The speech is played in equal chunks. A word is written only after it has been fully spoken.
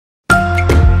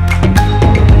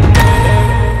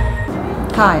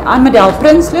Hi, I'm Adele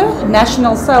Prinsloo,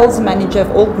 National Sales Manager of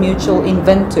Old Mutual in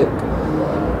Windhoek.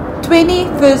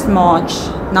 21st March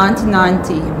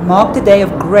 1990 marked a day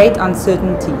of great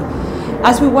uncertainty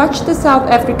as we watched the South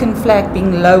African flag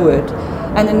being lowered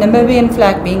and the Namibian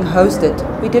flag being hosted.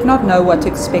 We did not know what to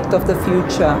expect of the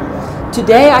future.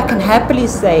 Today I can happily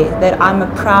say that I'm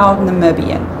a proud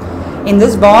Namibian. In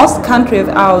this vast country of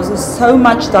ours with so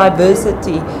much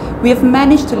diversity, we have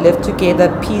managed to live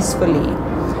together peacefully.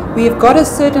 We have got a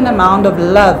certain amount of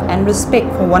love and respect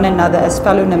for one another as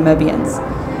fellow Namibians.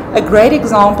 A great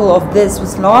example of this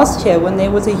was last year when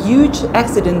there was a huge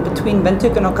accident between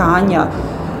Windhoek and Okahanya.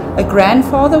 A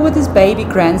grandfather with his baby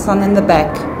grandson in the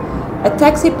back. A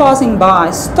taxi passing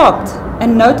by stopped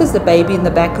and noticed the baby in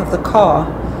the back of the car.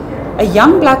 A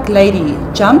young black lady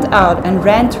jumped out and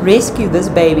ran to rescue this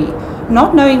baby,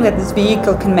 not knowing that this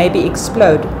vehicle can maybe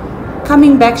explode.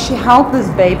 Coming back, she held this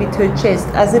baby to her chest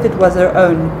as if it was her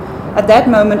own. At that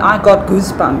moment, I got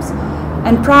goosebumps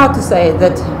and proud to say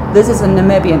that this is a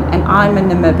Namibian and I'm a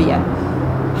Namibian.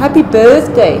 Happy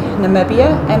birthday,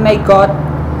 Namibia, and may God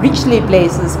richly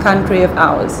bless this country of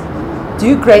ours.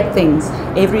 Do great things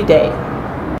every day.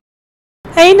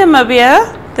 Hey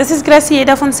Namibia, this is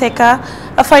Graciela Fonseca,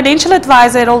 a financial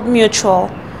advisor at Old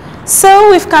Mutual. So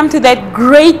we've come to that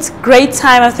great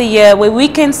time of the year where we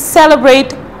can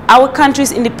celebrate our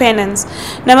country's independence.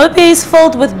 Namibia is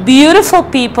filled with beautiful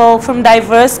people from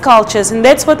diverse cultures, and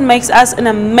that's what makes us an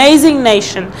amazing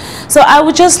nation. So I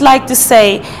would just like to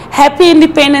say Happy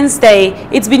Independence Day.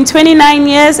 It's been 29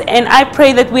 years and I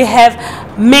pray that we have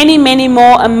many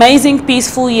more amazing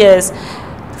peaceful years.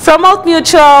 From Old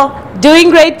Mutual, doing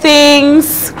great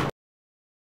things.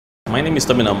 My name is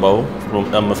Tommy Nambao.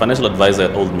 I'm a financial advisor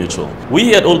at Old Mutual.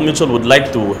 We at Old Mutual would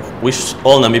like to wish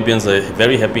all Namibians a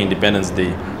very happy Independence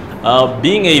Day.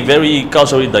 Being a very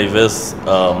culturally diverse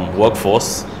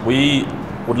workforce, we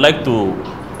would like to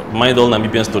remind all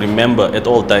Namibians to remember at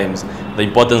all times the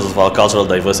importance of our cultural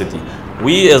diversity.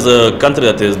 We as a country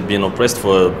that has been oppressed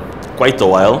for quite a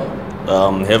while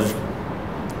have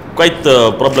quite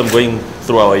a problem going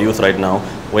through our youth right now,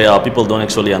 where our people don't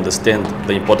actually understand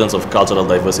the importance of cultural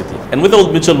diversity. And with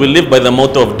Old Mutual, we live by the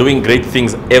motto of doing great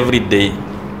things every day,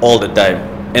 all the time.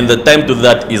 And the time to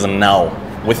that is now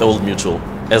with Old Mutual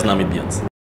as Namibians.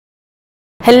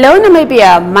 Hello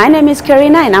Namibia, my name is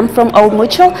Karina and I'm from Old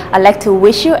Mutual. I'd like to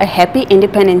wish you a happy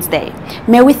Independence Day.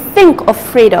 May we think of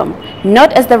freedom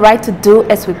not as the right to do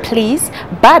as we please,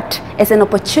 but as an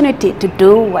opportunity to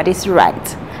do what is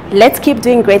right. Let's keep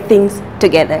doing great things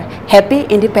together. Happy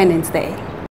Independence Day.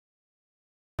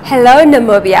 Hello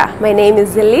Namibia, my name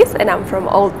is Elise and I'm from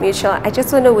Old Mutual. I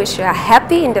just want to wish you a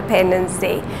happy Independence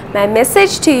Day. My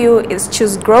message to you is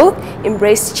choose growth,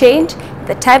 embrace change.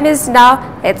 The time is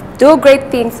now. Let's do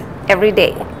great things every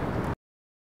day.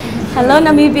 Hello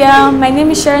Namibia, my name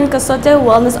is Sharon Kasote,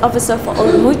 Wellness Officer for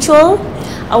Old Mutual.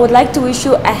 I would like to wish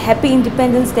you a happy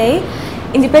Independence Day.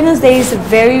 Independence Day is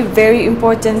very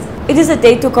important. It is a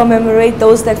day to commemorate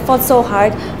those that fought so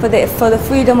hard for the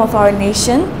freedom of our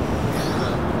nation.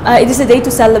 It is a day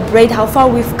to celebrate how far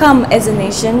we've come as a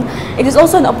nation. It is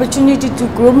also an opportunity to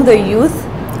groom the youth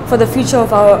for the future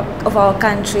of our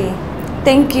country.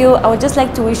 Thank you. I would just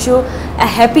like to wish you a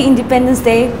happy Independence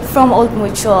Day from Old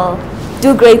Mutual.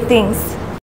 Do great things.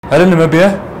 Hello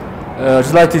Namibia. I'd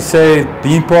just like to say,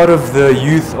 being part of the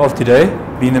youth of today,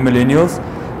 being the millennials,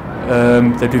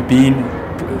 that we've been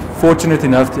fortunate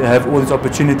enough to have all these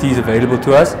opportunities available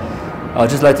to us. I'd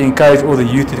just like to encourage all the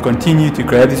youth to continue to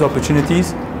grab these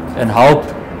opportunities and help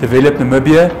develop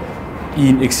Namibia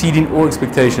in exceeding all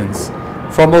expectations.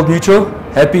 From Old Mutual,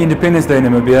 happy Independence Day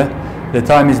Namibia. The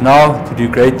time is now to do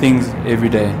great things every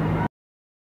day.